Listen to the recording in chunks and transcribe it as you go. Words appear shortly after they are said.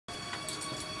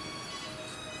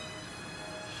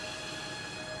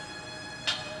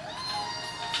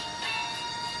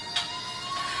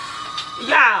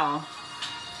Y'all.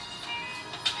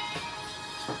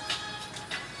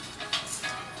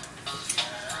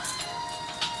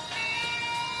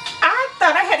 I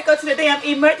thought I had to go to the damn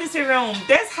emergency room.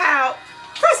 That's how,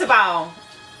 first of all,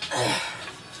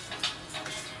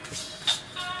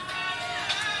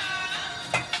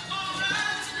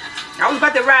 I was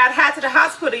about to ride high to the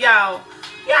hospital, y'all.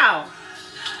 Y'all,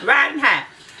 riding high.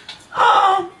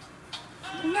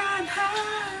 Riding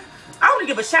high. I want to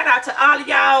give a shout out to all of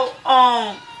y'all.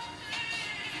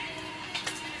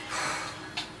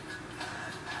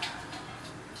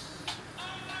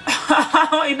 I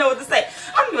don't even know what to say.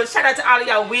 I'm gonna give a shout out to all of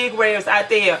y'all wig wearers out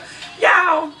there.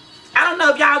 Y'all, I don't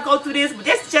know if y'all go through this, but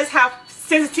that's just how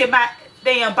sensitive my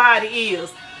damn body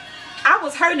is. I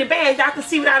was hurting bad. Y'all can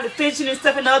see what I was fidgeting and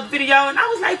stuff in the other video, and I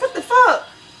was like, what the fuck?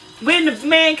 When the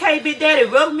man came, Big Daddy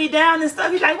rubbed me down and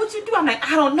stuff, he's like, what you do? I'm like,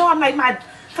 I don't know. I'm like, I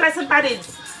feel like somebody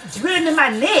drilling in my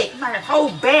neck, my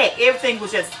whole back. Everything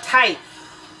was just tight.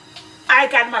 I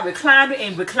got in my recliner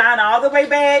and reclined all the way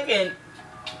back, and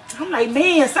I'm like,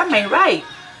 man, something ain't right.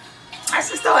 I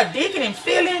just started digging and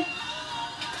feeling.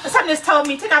 Something just told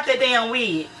me, take out that damn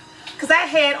wig. Because I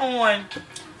had on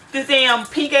this damn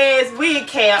pink ass wig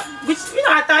cap, which, you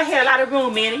know, I thought had a lot of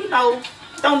room in it, you know,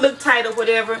 don't look tight or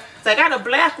whatever. So I got a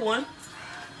black one,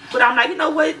 but I'm like, you know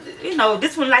what, you know,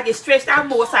 this one like it stretched out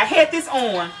more, so I had this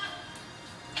on.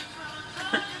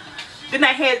 Then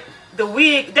I had the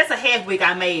wig, that's a half wig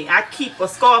I made. I keep a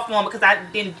scarf on because I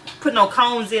didn't put no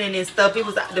combs in it and stuff. It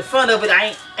was the front of it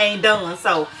I ain't done,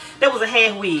 so that was a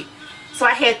half wig. So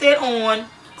I had that on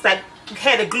because I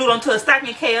had it glued onto a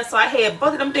stocking cap, so I had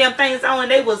both of them damn things on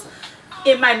and they was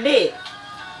in my neck.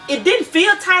 It didn't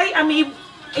feel tight. I mean,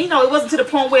 you know, it wasn't to the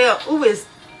point where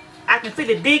I can feel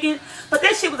it digging, but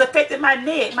that shit was affecting my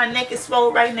neck. My neck is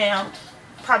swollen right now.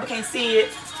 Probably can't see it,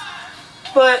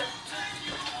 but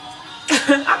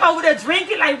I'm over there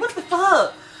drinking like, what the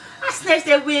fuck? I snatched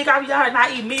that wig off y'all and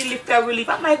I immediately felt relief.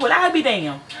 I'm like, well, I'll be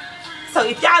damned. So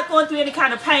if y'all going through any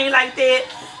kind of pain like that,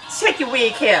 check your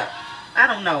wig cap. I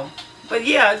don't know, but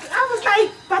yeah, I was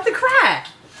like about to cry.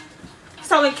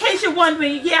 So in case you're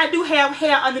wondering, yeah, I do have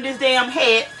hair under this damn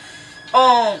hat.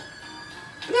 Yeah,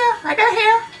 I got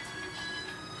hair.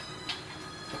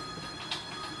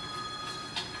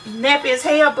 Nappy as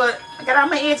hair, but I got all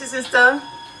my edges and stuff.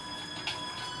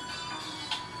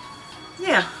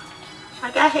 Yeah,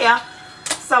 I got hair.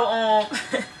 So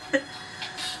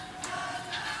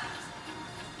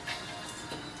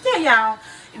yeah, y'all.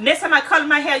 Next time I color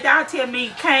my hair, y'all tell me,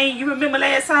 Kane, you remember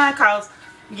last time? Cause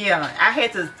yeah, I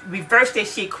had to reverse that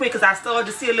shit quick because I started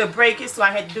to see a little breakage, so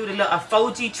I had to do the little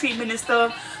 4G treatment and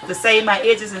stuff to save my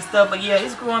edges and stuff. But yeah,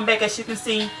 it's growing back, as you can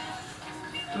see.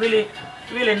 Really,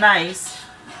 really nice.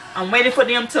 I'm waiting for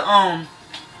them to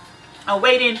I'm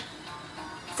waiting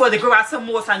for it to grow out some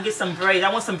more so I can get some braids. I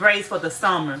want some braids for the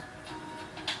summer.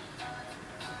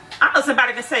 I know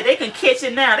somebody can say they can catch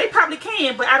it now. They probably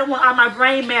can, but I don't want all my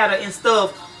brain matter and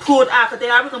stuff pulled out because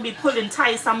they're already going to be pulling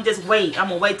tight, so I'm just wait. I'm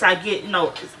going to wait till I get, you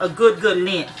know, a good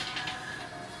length.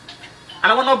 I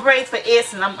don't want no braids for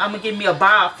Essence. I'm going to give me a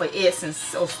bob for Essence.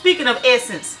 So speaking of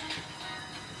Essence,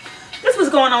 this was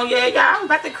going on, yeah, y'all. I was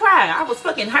about to cry. I was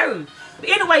fucking hurt. But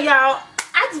anyway, y'all,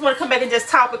 I just want to come back and just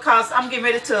talk because I'm getting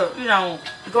ready to, you know,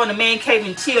 go in the man cave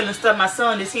and chill and stuff. My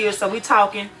son is here, so we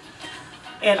talking.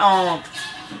 And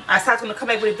I said I was going to come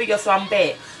back with a video, so I'm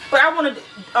back. But I want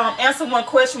to answer one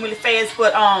question really fast.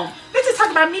 But let's just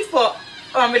talk about me for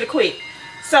really quick.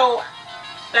 So,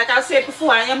 like I said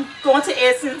before, I am going to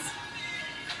Essence.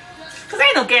 Because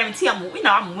ain't no guarantee I'm going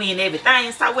to win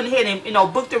everything. So I went ahead and, you know,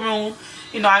 booked the room.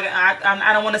 You know,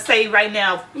 I don't want to say right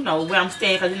now, you know, where I'm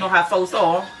staying because you know how folks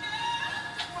are.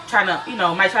 Trying to, you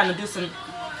know, might trying to do some.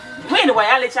 Well, anyway,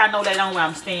 I'll let y'all know later on where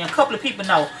I'm staying. A couple of people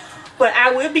know. But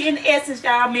I will be in Essence,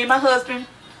 y'all. Me and my husband.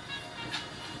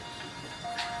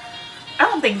 I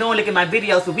don't think Lauren look at my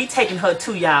videos, but we taking her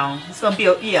too, y'all. It's gonna be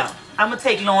a, yeah. I'm gonna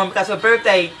take Lauren because her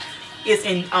birthday is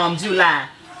in July.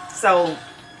 So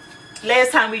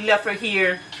last time we left her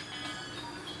here,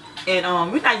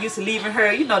 and we're not used to leaving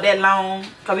her, you know, that long,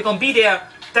 because we're gonna be there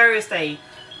Thursday,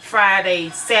 Friday,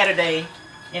 Saturday,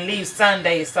 and leave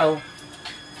Sunday. So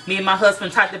me and my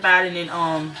husband talked about it,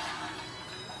 and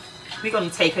we're gonna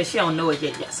take her. She don't know it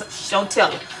yet, so she don't tell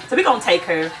her. So we're gonna take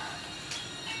her.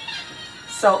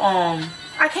 So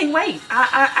I can't wait.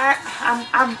 I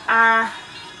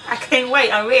can't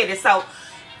wait. I'm ready. So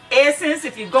Essence,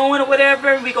 if you're going or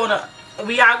whatever, we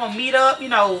are gonna meet up. You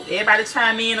know, everybody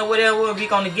chime in or whatever. We're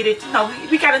gonna get it. You know,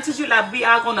 we got into July. We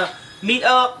are gonna meet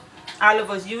up. All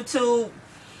of us YouTube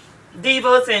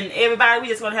divas and everybody. We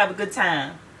just gonna have a good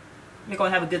time. We're gonna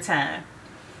have a good time.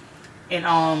 And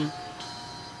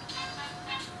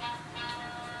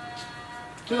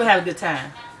We gonna have a good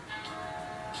time.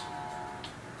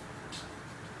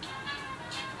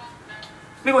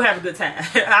 We gonna have a good time.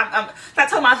 I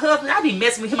told my husband, I be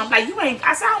messing with him. I'm like, you ain't.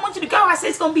 I said, I don't want you to go. I said,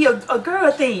 it's gonna be a girl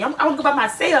thing. I'm gonna go by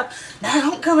myself. Nah,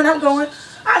 I'm coming. I'm going.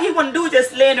 All he want to do is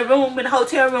just lay in the room, in the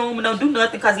hotel room, and don't do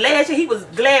nothing. Cause last year he was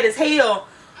glad as hell.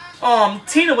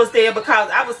 Tina was there because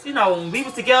I was, you know, we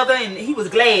was together, and he was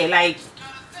glad. Like,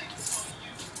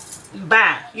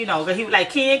 bye, you know. Cause he was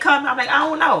like, Ken come. I'm like, I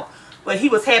don't know, but he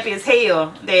was happy as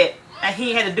hell that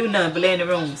he had to do nothing but lay in the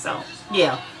room. So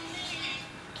yeah.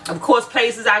 Of course,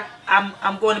 places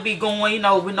I'm going to be going, you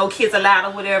know, with no kids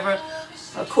allowed or whatever.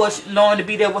 Of course, Lauren to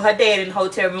be there with her dad in the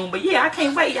hotel room. But yeah, I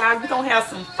can't wait, y'all. We're going to have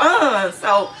some fun.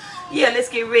 So, yeah, let's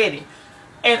get ready.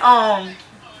 And,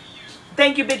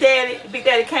 thank you, Big Daddy. Big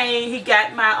Daddy came. He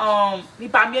got my, he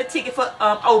bought me a ticket for,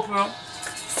 Oprah.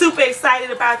 Super excited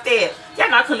about that. Y'all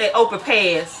know I couldn't let Oprah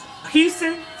pass.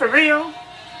 Houston, for real.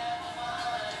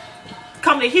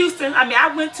 Coming to Houston. I mean,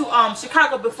 I went to,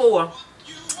 Chicago before.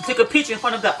 Took a picture in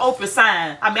front of the Oprah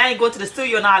sign. I mean, I ain't going to the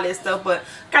studio and all that stuff, but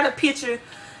got a picture.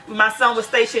 My son was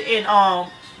stationed in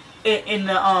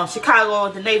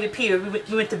Chicago, the Navy Pier. We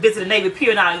went to visit the Navy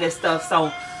Pier and all that stuff.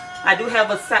 So I do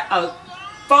have a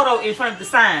photo in front of the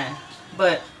sign.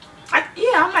 But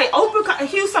yeah, I'm like, Oprah,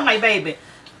 Houston. I'm like, baby,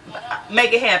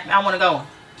 make it happen. I want to go.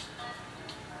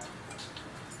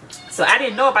 So I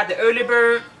didn't know about the early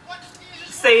bird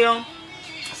sale,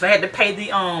 so I had to pay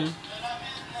the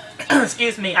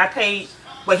excuse me, I paid,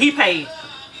 well, he paid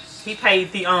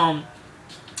the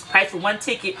price for one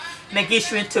ticket, and that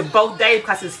gets you into both days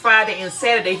because it's Friday and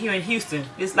Saturday here in Houston.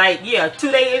 It's like, yeah,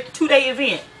 two-day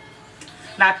event.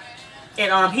 Now,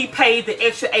 and he paid the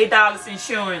extra $8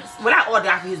 insurance. Well, I ordered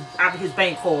out of his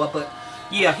bank for it, but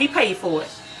yeah, he paid for it.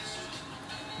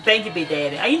 Thank you, Big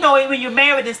Daddy. And you know, when you're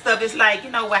married and stuff, it's like,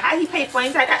 you know, well, how he paid for it?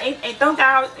 It's like, don't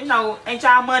y'all, you know, ain't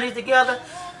y'all money together?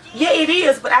 Yeah, it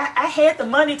is, but I had the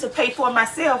money to pay for it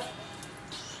myself.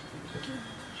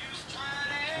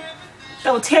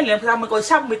 Don't tell him, because I'm going to go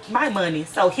shopping with my money.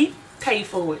 So he paid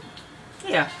for it.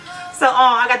 Yeah. So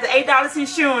I got the $8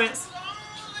 insurance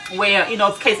where, you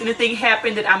know, in case anything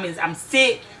happened that I'm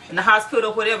sick in the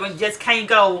hospital or whatever and just can't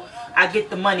go, I get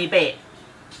the money back.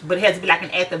 But it has to be like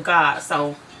an act of God.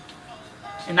 So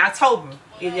in October.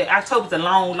 October's a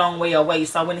long, long way away.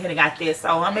 So I went ahead and got that. So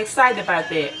I'm excited about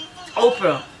that.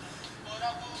 Oprah.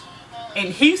 In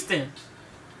Houston.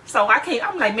 So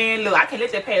I'm like, man, look, I can't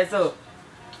let that pass up.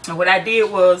 And what I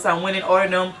did was I went and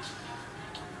ordered them.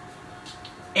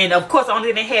 And of course the only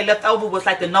thing they had left over was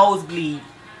like the nosebleed.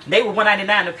 They were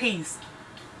 $1.99 a piece.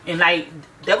 And like,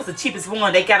 that was the cheapest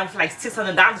one. They got them for like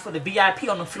 $600 for the VIP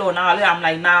on the floor and all that. I'm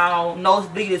like, no,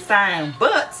 nosebleed is fine.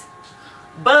 But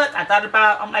I thought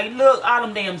about, I'm like, look, all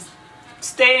them damn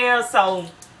stairs. So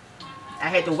I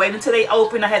had to wait until they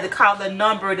open. I had to call the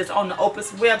number that's on the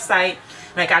Oprah's website.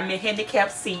 And I got me a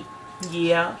handicapped seat.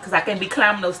 Yeah, because I can't be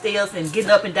climbing those stairs and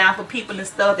getting up and down for people and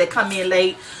stuff that come in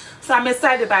late. So I'm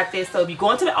excited about this. So if you're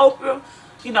going to the Oprah,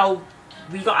 you know,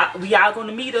 we are going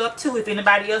to meet up too. If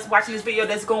anybody else watching this video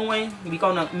that's going, we're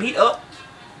going to meet up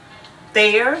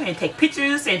there and take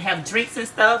pictures and have drinks and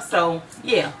stuff. So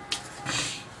yeah.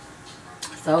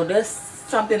 So that's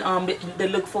something to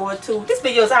look forward to. This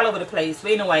video is all over the place.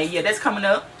 But anyway, yeah, that's coming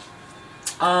up.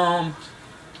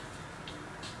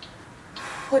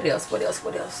 What else? What else?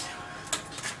 What else?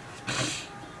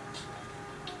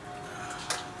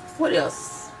 What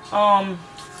else? Y'all,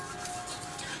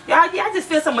 yeah, I just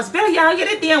feel so much better, y'all. Yeah,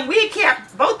 that damn wig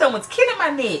cap, both of them was killing my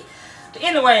neck. But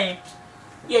anyway,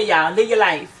 yeah, y'all, live your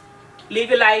life. Live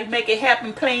your life, make it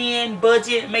happen, plan,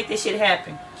 budget, make this shit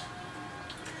happen.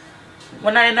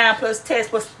 $199 plus tax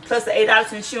plus the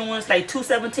 $8 insurance, like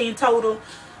 $217 total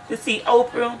to see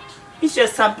Oprah. It's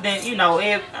just something that, you know,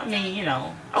 I mean, you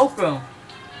know, Oprah.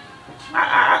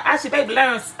 I should maybe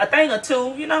learn a thing or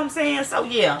two, you know what I'm saying? So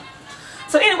yeah.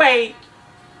 So anyway,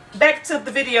 back to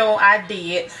the video I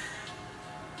did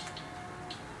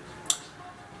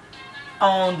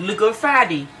on Good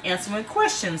Friday, answering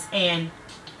questions. And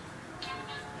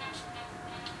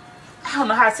I don't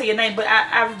know how to say your name, but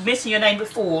I've mentioned your name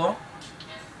before.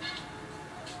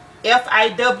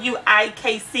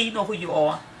 F-I-W-I-K-C, you know who you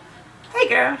are. Hey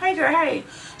girl, hey girl, hey.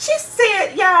 She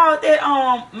said, y'all,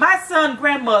 that my son's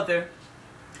grandmother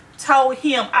told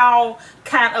him all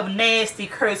kind of nasty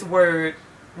curse words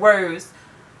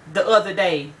the other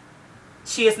day.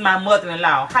 She is my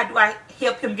mother-in-law. How do I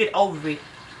help him get over it?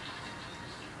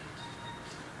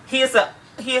 He is an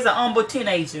humble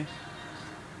teenager.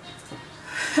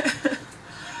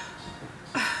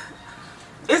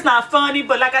 It's not funny,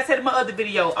 but like I said in my other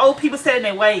video, old people set in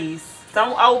their ways.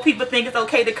 Some old people think it's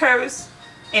okay to curse.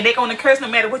 And they're gonna curse no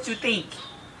matter what you think.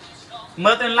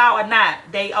 Mother-in-law or not,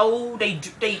 they old,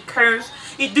 they curse.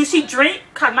 Do she drink?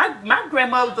 Cause my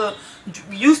grandmother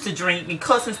used to drink and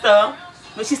cuss and stuff,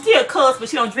 but she still cuss, but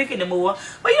she don't drink anymore.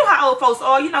 But you know how old folks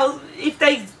are. You know, if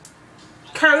they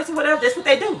curse or whatever, that's what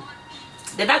they do.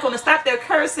 They're not gonna stop their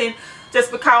cursing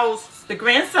just because the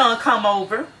grandson come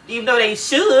over, even though they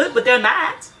should, but they're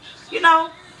not. You know,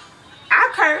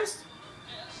 I curse.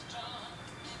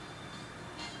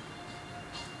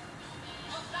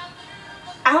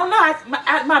 I don't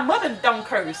know. My mother don't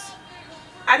curse.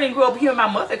 I didn't grow up hearing my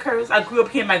mother curse. I grew up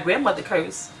hearing my grandmother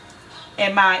curse.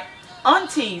 And my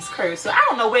aunties curse. So I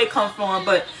don't know where it comes from.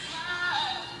 But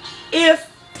if...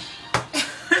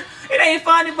 it ain't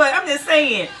funny, but I'm just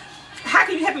saying. How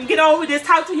can you have him get over this?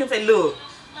 Talk to him and say, look,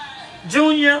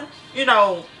 Junior, you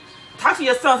know, talk to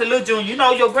your son, say, look, Junior, you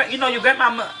know your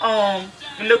grandmama, a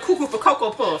little cuckoo for Cocoa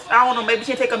Puffs. I don't know, maybe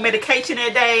she take a medication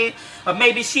that day. Or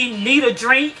maybe she need a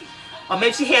drink. Or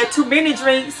maybe she had too many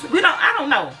drinks. I don't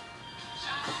know.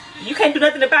 You can't do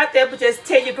nothing about that, but just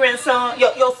tell your grandson,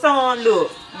 your son,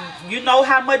 look, you know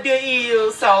how my dear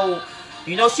is, so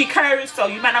you know she cursed, so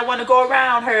you might not want to go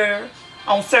around her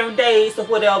on certain days or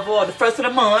whatever, or the first of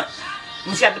the month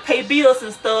when she have to pay bills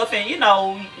and stuff, and you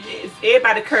know,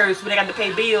 everybody curse when they got to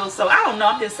pay bills. So I don't know.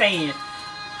 I'm just saying,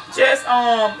 just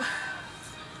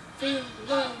feel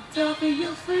love, tell me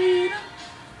your freedom.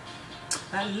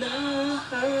 I love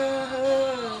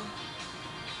her.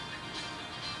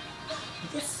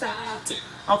 Yes, I do.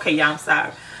 Okay, y'all, I'm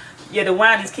sorry. Yeah, the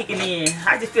wine is kicking in.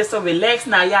 I just feel so relaxed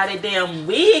now, y'all. That damn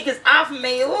wig is off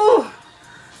me. Ooh.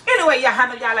 Anyway, y'all, I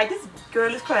know y'all like this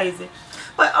girl is crazy.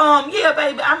 But yeah,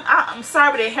 baby, I'm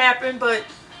sorry that happened, but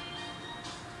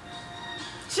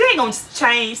she ain't gonna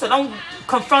change. So don't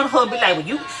confront her and be like, well,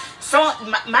 you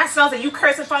son, my son said you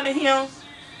curse in front of him.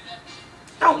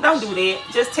 Don't do that.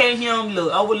 Just tell him,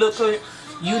 look, overlook her.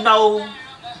 You know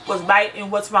what's right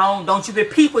and what's wrong. Don't you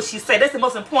repeat what she said. That's the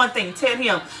most important thing. Tell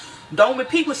him, don't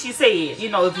repeat what she said. You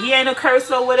know, if he ain't a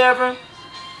cursor or whatever,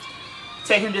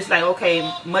 tell him just like, okay,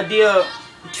 my dear,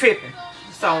 tripping.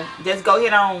 So just go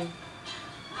ahead on.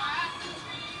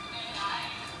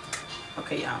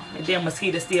 Okay, y'all. The damn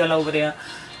mosquito still over there.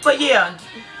 But yeah,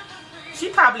 she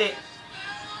probably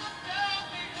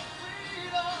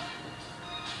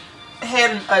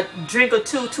had a drink or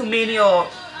two too many, or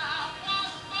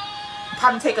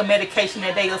probably take a medication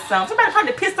that day or something. Somebody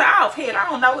probably pissed her off. Hell, I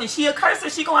don't know. And she a cursor,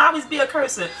 she gonna always be a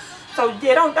cursor. So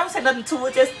yeah, don't say nothing to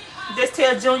her. Just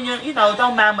tell Junior, you know,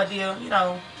 don't mind my deal, you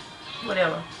know,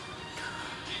 whatever.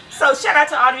 So shout out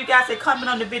to all of you guys that comment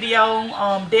on the video.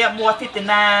 Deadmore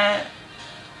 59.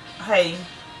 Hey,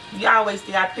 you always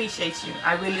did. I appreciate you.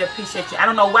 I really appreciate you. I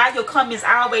don't know why your comments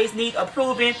always need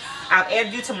approving. I've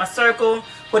added you to my circle.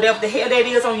 Whatever the hell that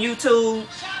is on YouTube.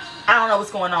 I don't know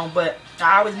what's going on, but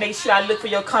I always make sure I look for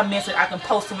your comments and I can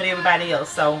post them with everybody else.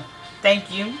 So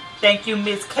thank you. Thank you,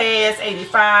 Miss Cass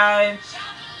 85.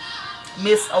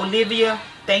 Miss Olivia,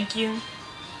 thank you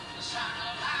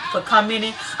for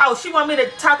commenting. Oh, she want me to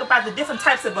talk about the different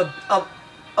types of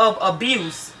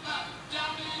abuse.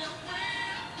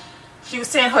 She was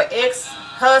saying her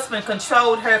ex-husband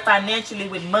controlled her financially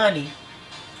with money.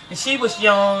 And she was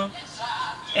young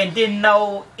and didn't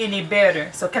know any better.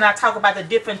 So can I talk about the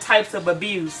different types of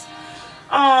abuse?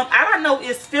 I don't know,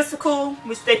 it's physical,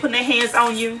 which they put their hands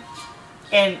on you,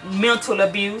 and mental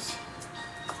abuse.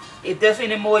 If there's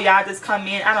any more, y'all just come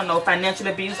in. I don't know, financial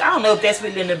abuse. I don't know if that's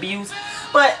really an abuse.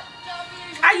 But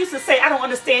I used to say, I don't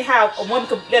understand how a woman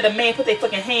could let a man put their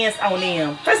fucking hands on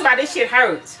them. First of all, this shit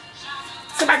hurts.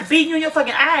 Somebody beating you in your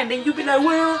fucking eye, and then you be like,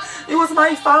 well, it was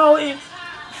my fault. And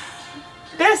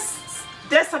that's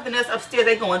something that's upstairs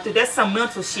they going through. That's some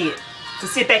mental shit. To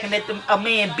sit back and let a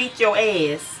man beat your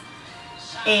ass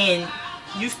and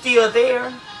you still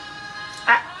there.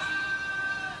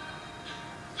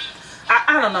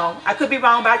 I don't know. I could be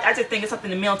wrong, but I just think it's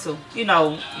something mental. You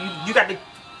know, you got to.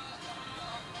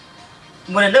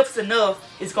 When enough is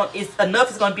enough,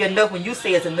 enough is gonna be enough when you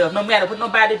say it's enough. No matter what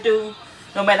nobody do,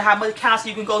 no matter how much counsel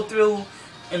you can go through,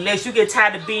 unless you get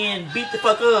tired of being beat the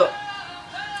fuck up,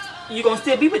 you're gonna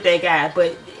still be with that guy.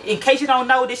 But in case you don't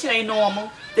know, this shit ain't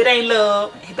normal. That ain't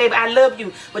love. Hey, baby, I love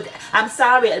you, but I'm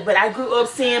sorry, but I grew up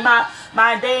seeing my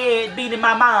dad beating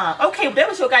my mom. Okay, well, that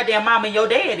was your goddamn mama and your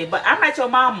daddy, but I'm not your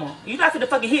mama. You not gonna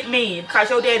fucking hit me because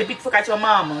your daddy beat the fuck out your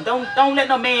mama. Don't let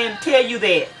no man tell you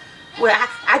that. Well,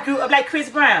 I grew up like Chris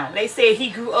Brown. They said he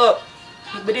grew up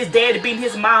with his daddy beating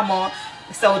his mama,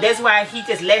 so that's why he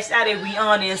just lashed out at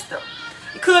Rihanna and stuff.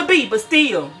 It could be, but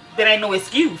still, that ain't no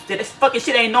excuse. That fucking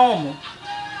shit ain't normal.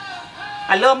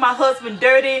 I love my husband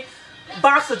dirty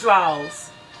boxer drawers.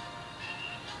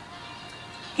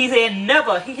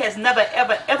 He has never,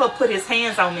 ever put his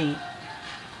hands on me.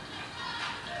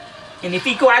 And if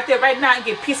he go out there right now and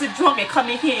get pissed drunk and come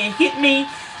in here and hit me,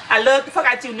 I love the fuck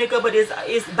out you, nigga, but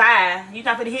it's bye. You're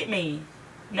not gonna hit me.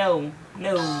 No.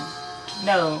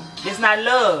 It's not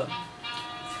love.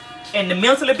 And the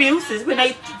mental abuse is when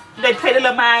they play the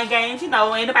little mind games. You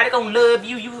know, ain't nobody gonna love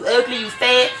you. You ugly, you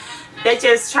fat. They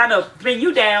just trying to bring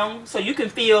you down so you can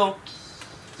feel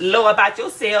low about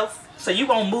yourself. So you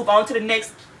gonna move on to the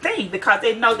next thing because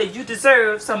they know that you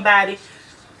deserve somebody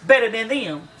better than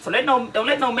them. So don't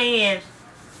let no man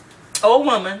or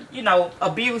woman, you know,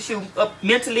 abuse you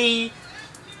mentally,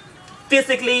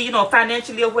 physically, you know,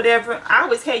 financially or whatever. I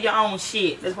always have your own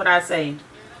shit. That's what I say.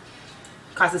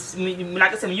 Cause it's,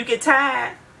 like I said, when you get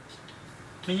tired,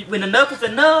 when enough is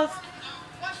enough.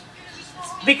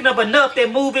 Speaking of enough,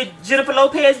 that movie Jennifer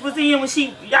Lopez was in when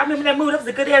y'all remember that movie? That was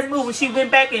a good ass movie when she went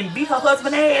back and beat her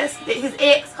husband ass.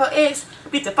 Her ex,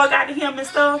 beat the fuck out of him and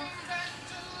stuff.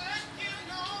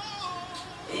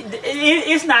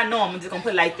 It's not normal. I'm just gonna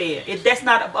put it like that. That's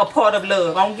not a part of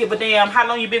love. I don't give a damn how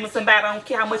long you been with somebody. I don't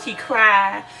care how much he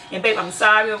cried. And babe, I'm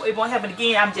sorry, it won't happen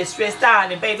again. I'm just stressed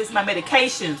out. And babe, it's my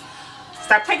medication.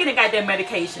 Stop taking that goddamn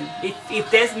medication.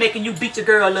 If that's making you beat your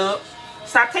girl up,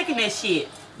 stop taking that shit.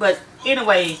 But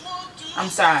anyway, I'm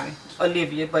sorry,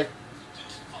 Olivia, but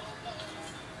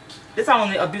this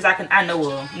only abuse I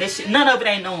know of. This shit, none of it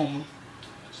ain't normal.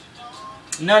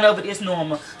 None of it is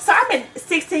normal. So I'm at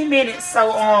 16 minutes. So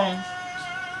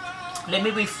let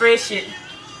me refresh it.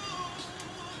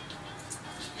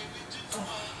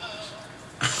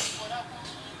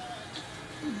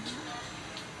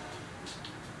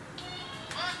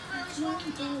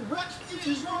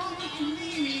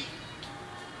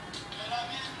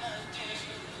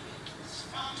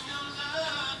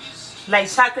 Like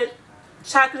chocolate.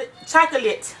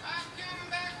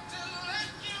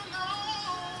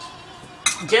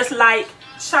 Just like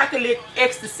Chocolate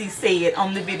Ecstasy said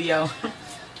on the video.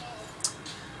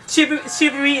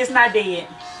 Chivalry is not dead.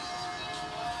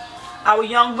 Our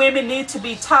young women need to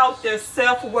be taught their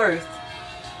self-worth.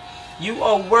 You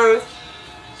are worth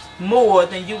more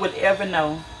than you would ever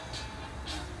know.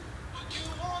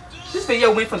 This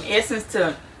video went from essence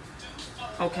to...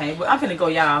 Okay, well, I'm finna go,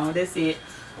 y'all. That's it.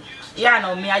 Y'all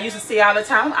know me. I used to say all the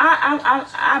time,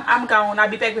 I'm gone. I'll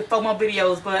be back with 4 more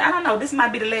videos. But I don't know. This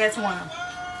might be the last one.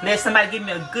 Unless somebody give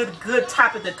me a good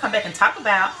topic to come back and talk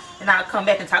about. And I'll come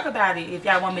back and talk about it if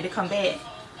y'all want me to come back.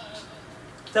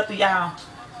 It's up to y'all.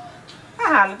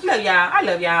 I love y'all. I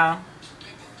love y'all.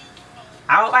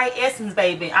 All right, essence,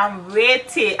 baby. I'm ready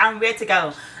to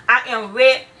go. I am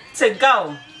ready to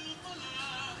go.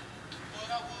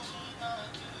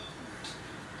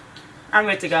 I'm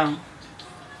ready to go.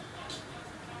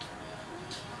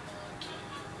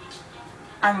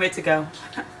 I'm ready to go.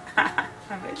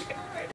 I'm ready to go.